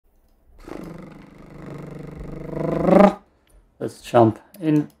let's jump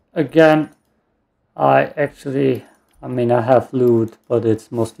in again. I mean, I have loot, but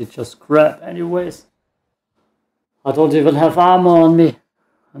it's mostly just crap anyways. I don't even have armor on me,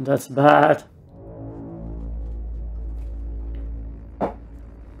 and that's bad.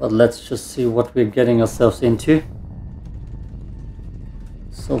 But let's just see what we're getting ourselves into.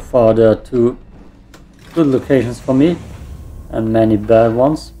 So far there are 2 good locations for me, and many bad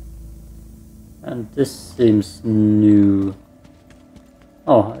ones. And this seems new.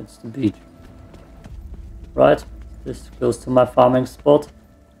 Oh, it's the beach. Right, this goes to my farming spot.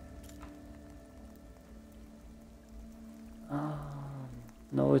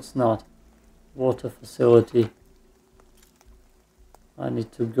 No, it's not. Water facility. I need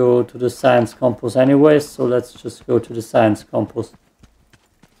to go to the science campus anyways, so let's just go to the science campus.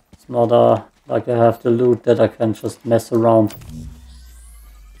 It's not like I have the loot that I can just mess around.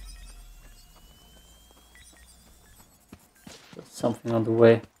 There's something on the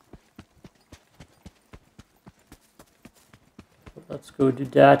way. So let's go do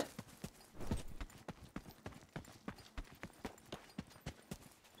that.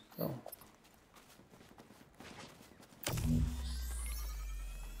 So.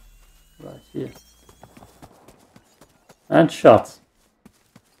 Right here. And shots.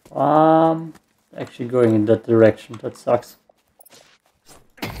 Actually going in that direction, that sucks.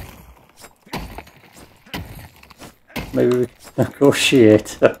 Maybe we can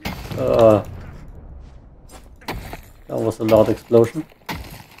negotiate. That was a loud explosion.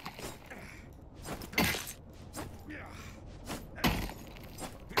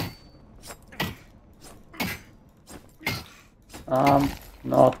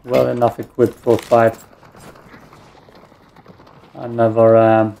 Not well enough equipped for a fight. I never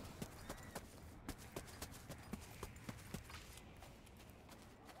am.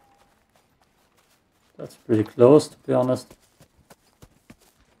 That's pretty close, to be honest.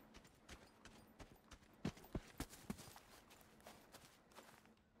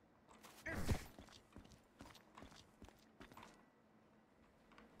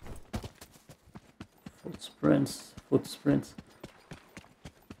 Footsprints.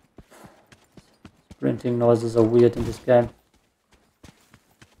 Sprinting noises are weird in this game.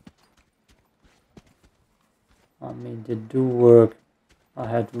 I mean, they do work. I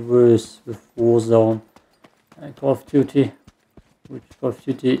had worse with Warzone and Call of Duty, which Call of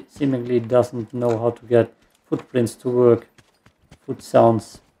Duty seemingly doesn't know how to get footprints to work. Foot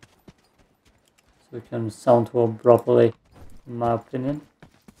sounds. So you can sound her properly, in my opinion.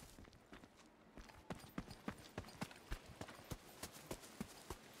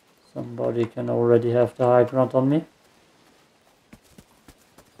 Somebody can already have the high ground on me.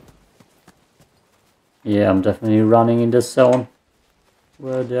 Yeah, I'm definitely running in the zone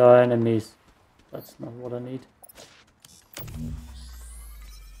where there are enemies. That's not what I need.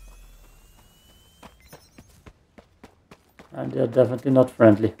 And they're definitely not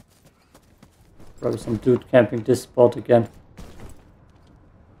friendly. Probably some dude camping this spot again.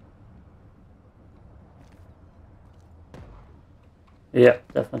 Yeah,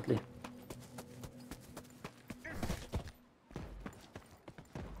 definitely.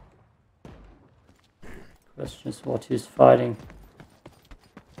 Question is what he's fighting.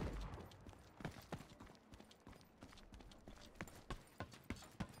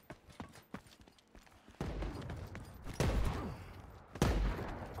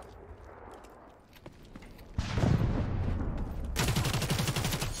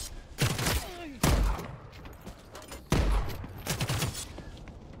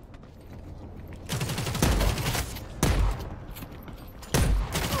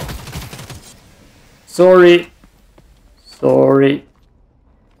 Sorry.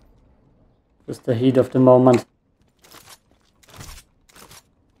 Just the heat of the moment.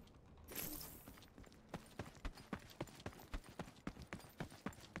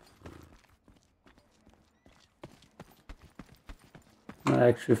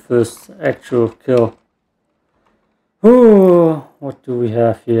 My first actual kill. Ooh, what do we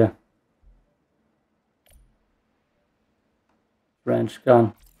have here? French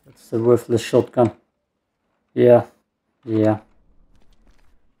gun. That's the worthless shotgun. Yeah.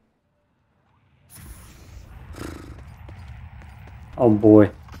 Oh boy.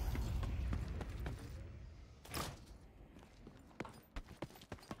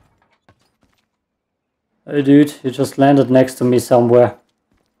 Hey dude, you just landed next to me somewhere.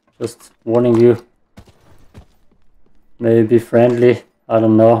 Just warning you. Maybe be friendly. I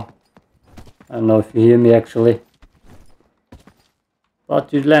don't know. I don't know if you hear me actually.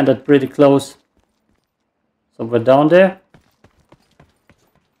 But you landed pretty close. Somewhere down there.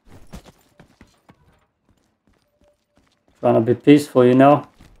 Trying to be peaceful, you know.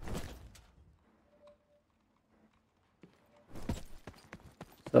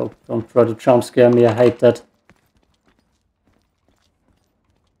 So don't try to jump scare me, I hate that.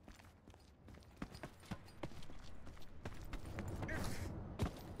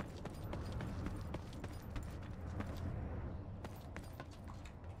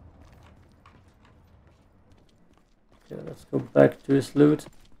 Okay, let's go back to his loot.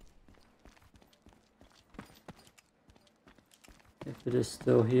 If it is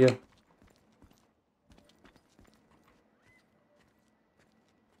still here.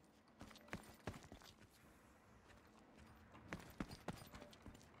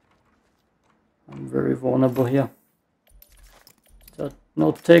 I'm very vulnerable here. That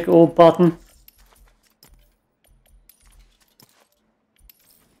no take all button.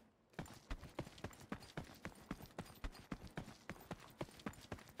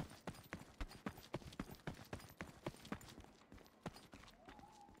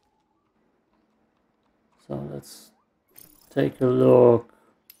 So let's take a look.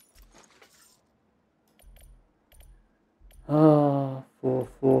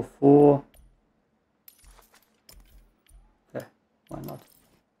 444. Okay, why not?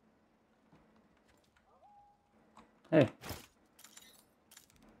 Hey.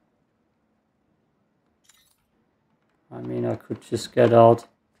 I mean, I could just get out.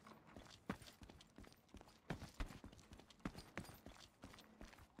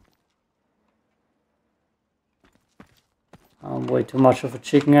 I'm way too much of a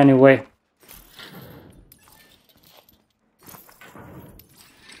chicken anyway.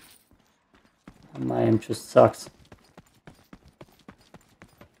 And my aim just sucks.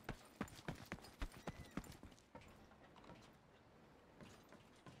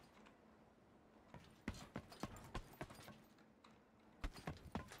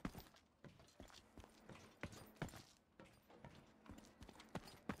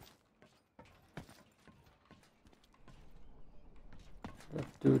 That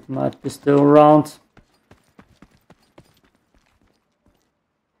dude might be still around.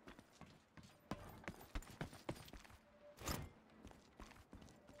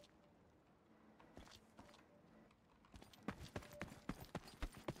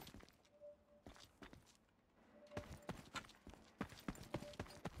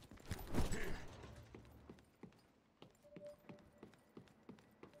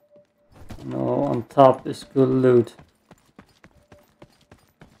 No, on top is good loot.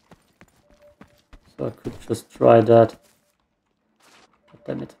 So I could just try that. God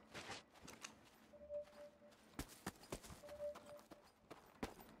damn it.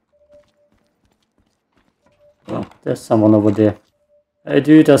 Oh, there's someone over there. Hey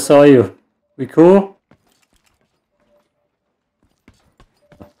dude, I saw you. We cool?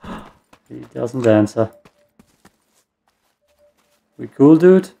 He doesn't answer. We cool,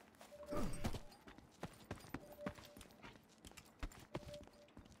 dude?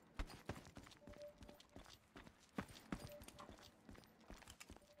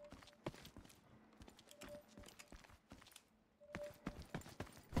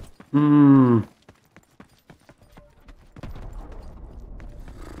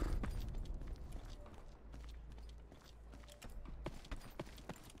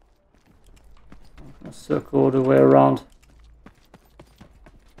 Circle all the way around.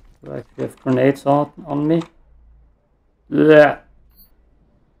 Do I actually have grenades on me? Yeah.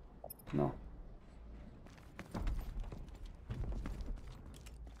 No.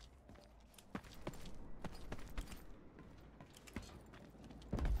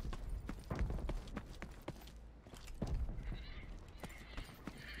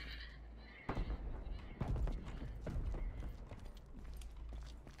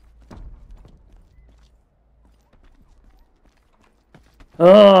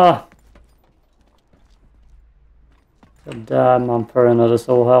 Ah! God damn, I'm paranoid as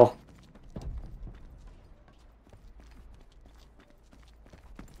all hell.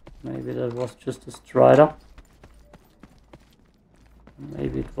 Maybe that was just a strider.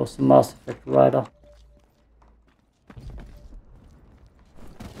 Maybe it was a Mass Effect rider.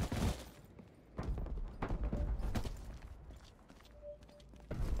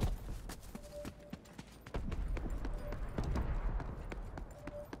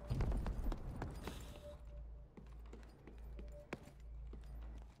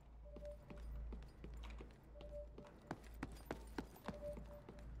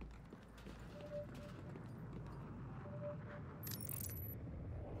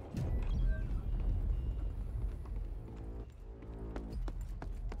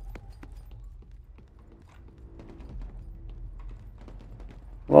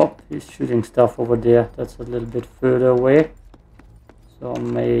 Whoop, he's shooting stuff over there. That's a little bit further away. So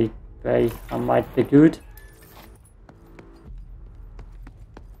maybe I might be good.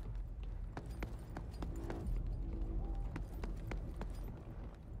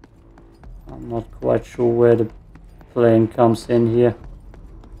 I'm not quite sure where the plane comes in here.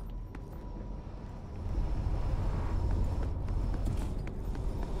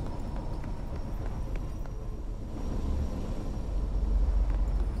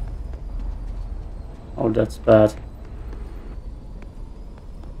 Oh, that's bad.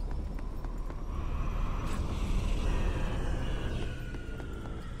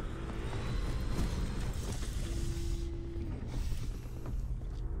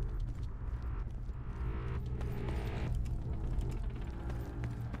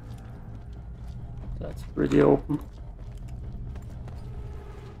 That's pretty open.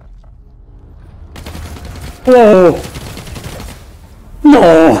 Whoa!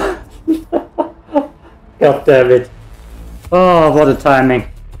 No! God damn it. Oh, what a timing.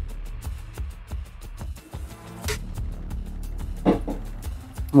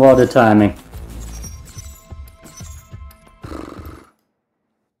 What a timing.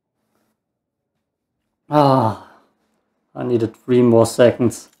 Ah, I needed 3 more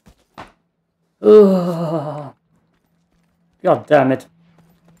seconds. Ugh. God damn it.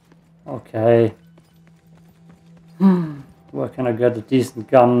 Okay. Where can I get a decent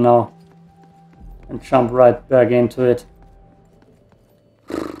gun now? And jump right back into it.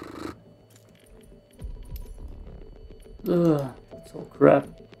 Ugh, that's all crap.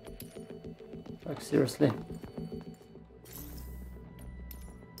 Like seriously.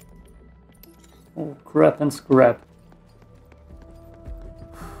 Oh crap and scrap.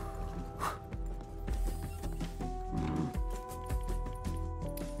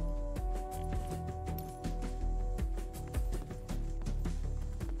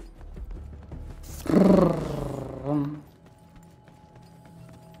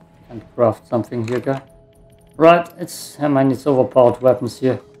 Can't craft something here, guy. Right, it's overpowered weapons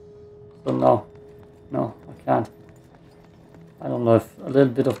here. So no, I can't. I don't know if a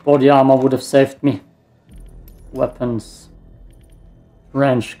little bit of body armor would have saved me. Weapons.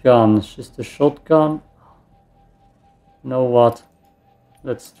 Range gun, it's just a shotgun. Know what?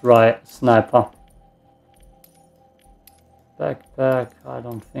 Let's try sniper. Backpack, I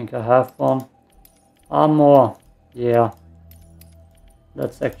don't think I have one. Armor, yeah.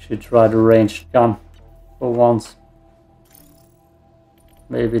 Let's actually try the ranged gun for once.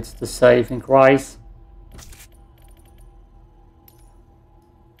 Maybe it's the saving price.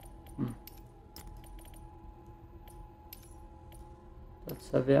 Let's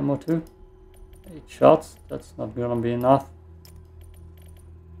have ammo too. 8 shots, that's not gonna be enough.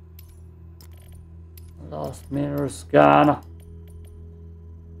 Last mirror scanner.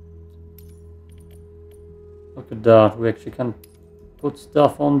 Look at that, we actually can put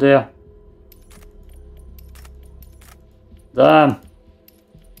stuff on there. Damn.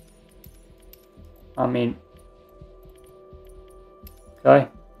 I mean, okay.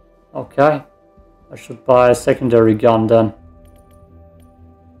 I should buy a secondary gun then.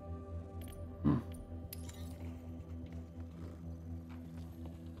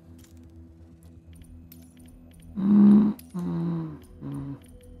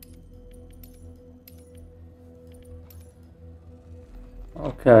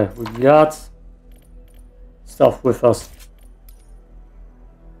 Okay, we got stuff with us.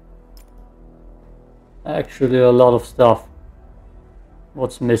 Actually, a lot of stuff.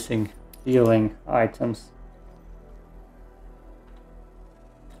 What's missing? Healing items.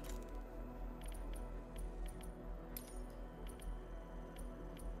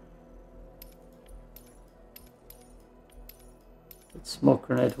 That smoke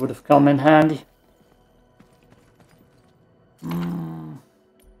grenade would have come in handy.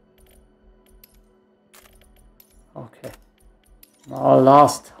 Okay. Our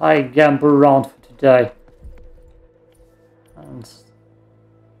last high gamble round for today. And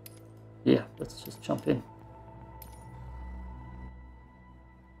yeah, let's just jump in.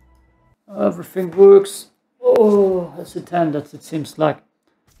 Everything works. Oh, as intended, it seems like.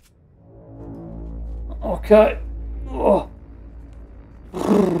 Okay. Oh.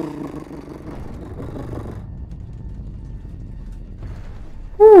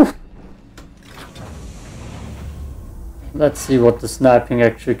 Whew. Let's see what the sniping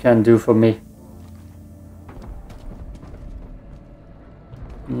actually can do for me.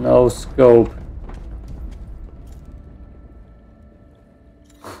 No scope.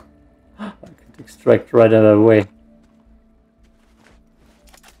 I could extract right out of the way.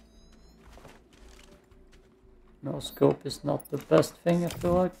 No scope. scope is not the best thing, I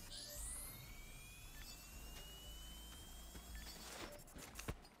feel like.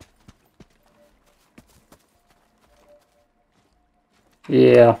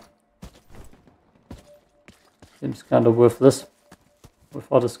 Yeah. Seems kind of worthless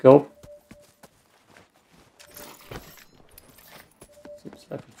without a scope. Seems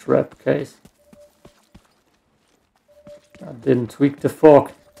like a trap case. I didn't tweak the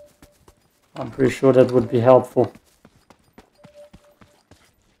fog. I'm pretty sure that would be helpful.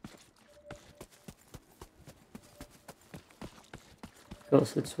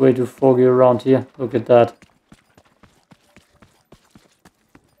 Because it's way too foggy around here. Look at that.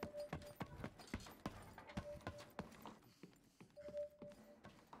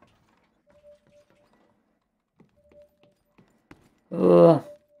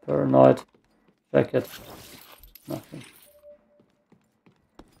 Paranoid. Check it. Nothing.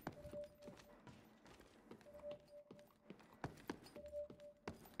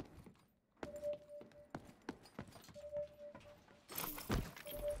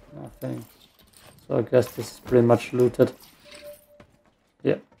 Nothing. So I guess this is pretty much looted.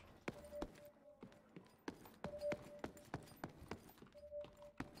 Yeah.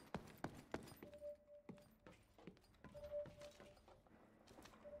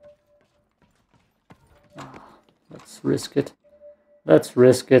 Let's risk it. Let's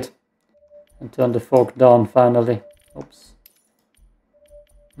risk it. And turn the fog down finally. Oops.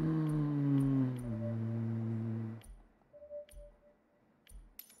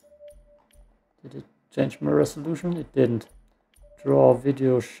 Did it change my resolution? It didn't. Draw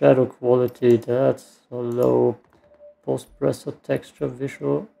video shadow quality. That's so low. Post-processor texture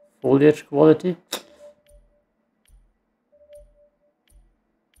visual foliage quality.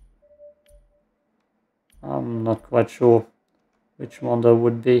 I'm not quite sure which one that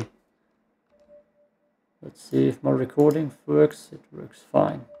would be. Let's see if my recording works. It works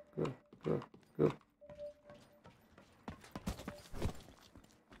fine. Good, good, good.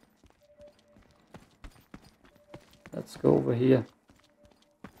 Let's go over here.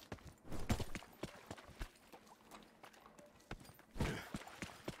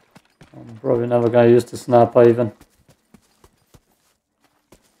 I'm probably never gonna use the sniper even.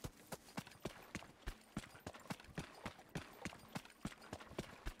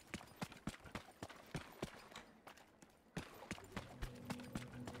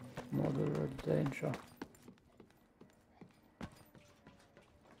 Moderate danger.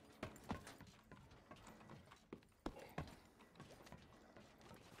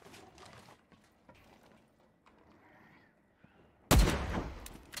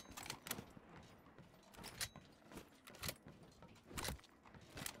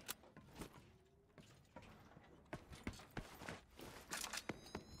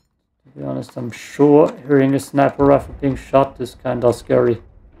 To be honest, I'm sure hearing a sniper rifle being shot is kinda scary.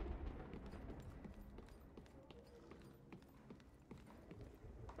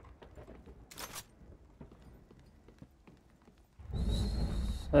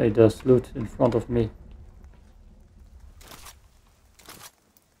 Hey, there's loot in front of me.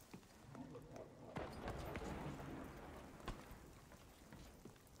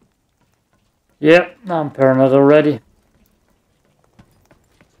 Yeah, I'm paranoid already.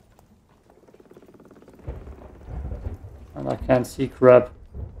 And I can't see crap.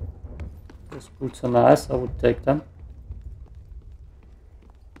 Those boots are nice, I would take them.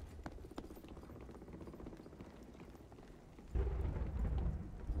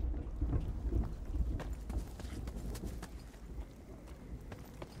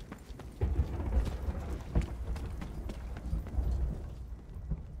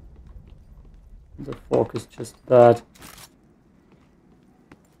 The fork is just bad.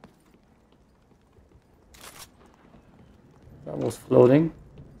 That was floating.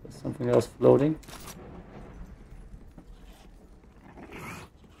 There's something else floating.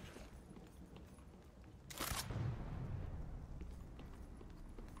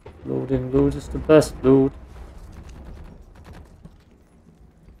 Floating loot is the best loot.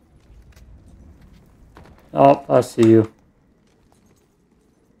 Oh, I see you.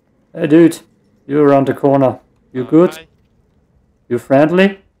 Hey dude, you're around the corner. You good? Hi. You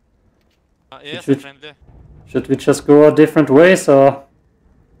friendly? Yes, Should- friendly. Should we just go our different ways or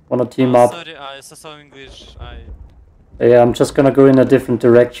wanna team up? Sorry, I saw English. Yeah, I'm just gonna go in a different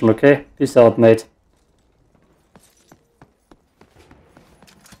direction, okay? Peace out, mate.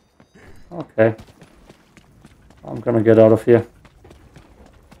 Okay. I'm gonna get out of here.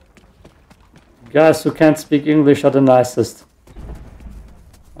 Guys who can't speak English are the nicest.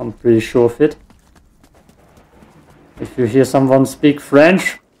 I'm pretty sure of it. If you hear someone speak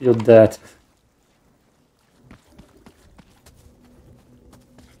French, you're dead.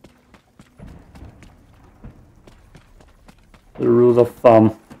 the rule of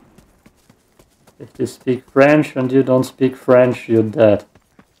thumb. If you speak French and you don't speak French, you're dead.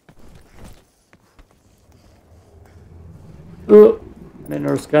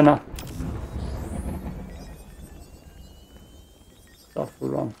 Mineral scanner. Stuff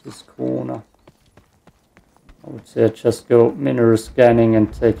around this corner. I would say I just go mineral scanning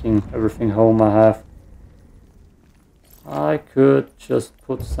and taking everything home I have. I could just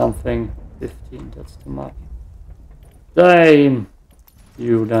put something 15, that's too much. Damn!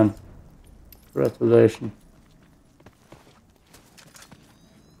 You then. Congratulations.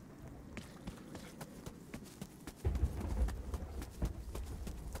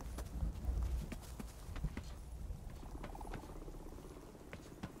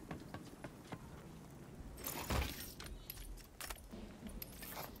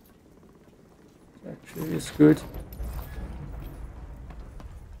 Actually, it's good.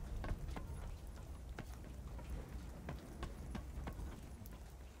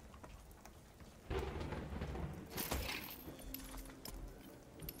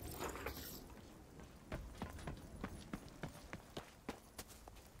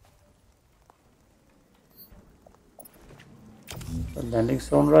 The landing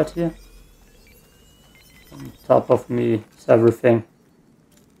zone right here. On top of me is everything.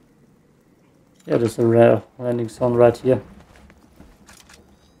 Yeah, there's a rare landing zone right here.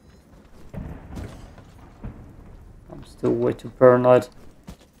 I'm still way too paranoid.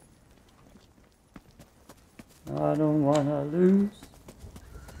 I don't wanna lose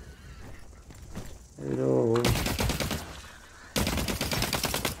it all.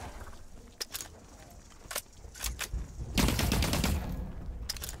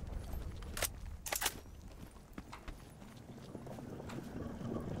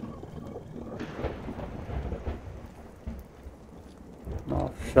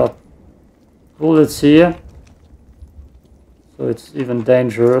 Shot bullets here, so it's even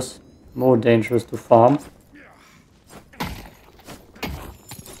dangerous, more dangerous to farm.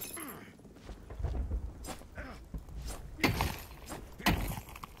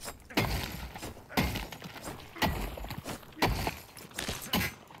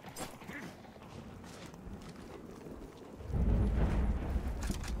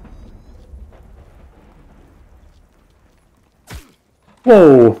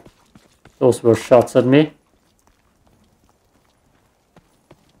 Whoa! Those were shots at me.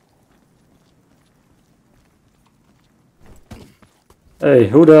 Hey,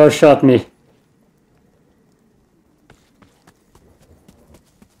 who the hell shot me?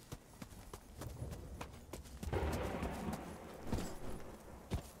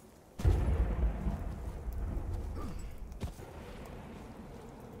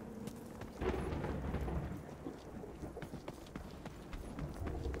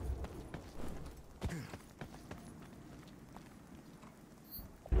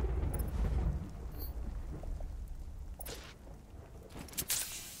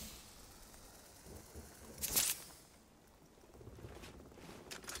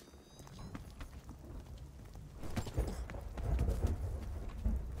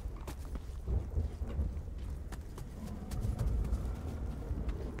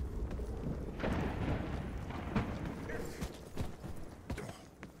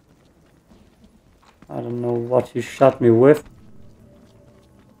 I don't know what he shot me with,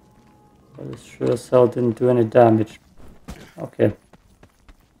 but it sure as hell didn't do any damage. Okay.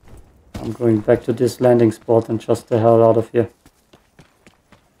 I'm going back to this landing spot and just the hell out of here.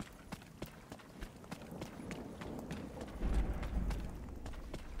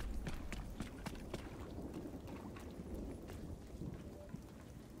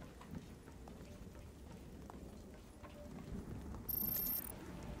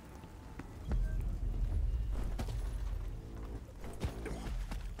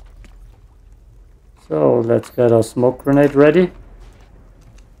 So let's get our smoke grenade ready.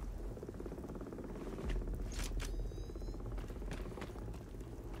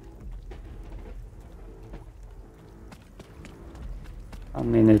 I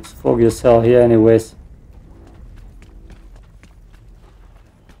mean, it's foggy as hell here anyways.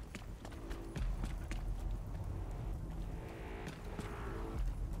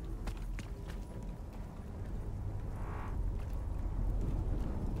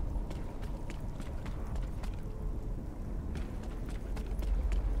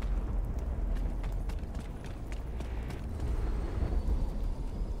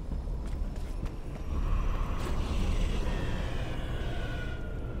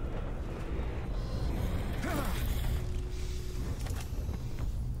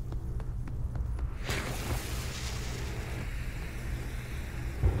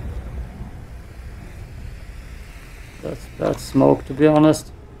 That's bad smoke, to be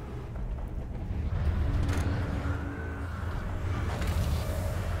honest.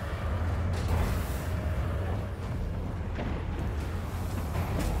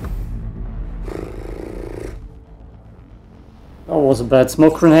 That was a bad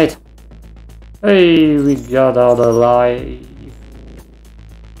smoke grenade. Hey, we got out alive.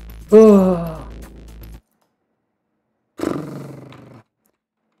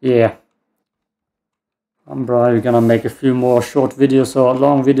 Yeah. I'm probably gonna make a few more short videos or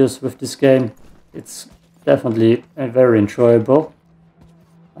long videos with this game. It's definitely very enjoyable.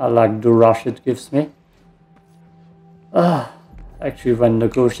 I like the rush it gives me. Actually, when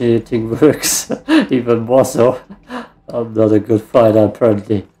negotiating works, even more so. I'm not a good fighter,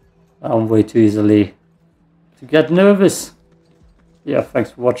 apparently. I'm way too easily to get nervous. Yeah,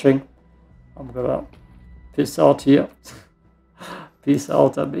 thanks for watching. I'm gonna piss out here. Peace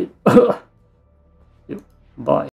out, I mean. Bye.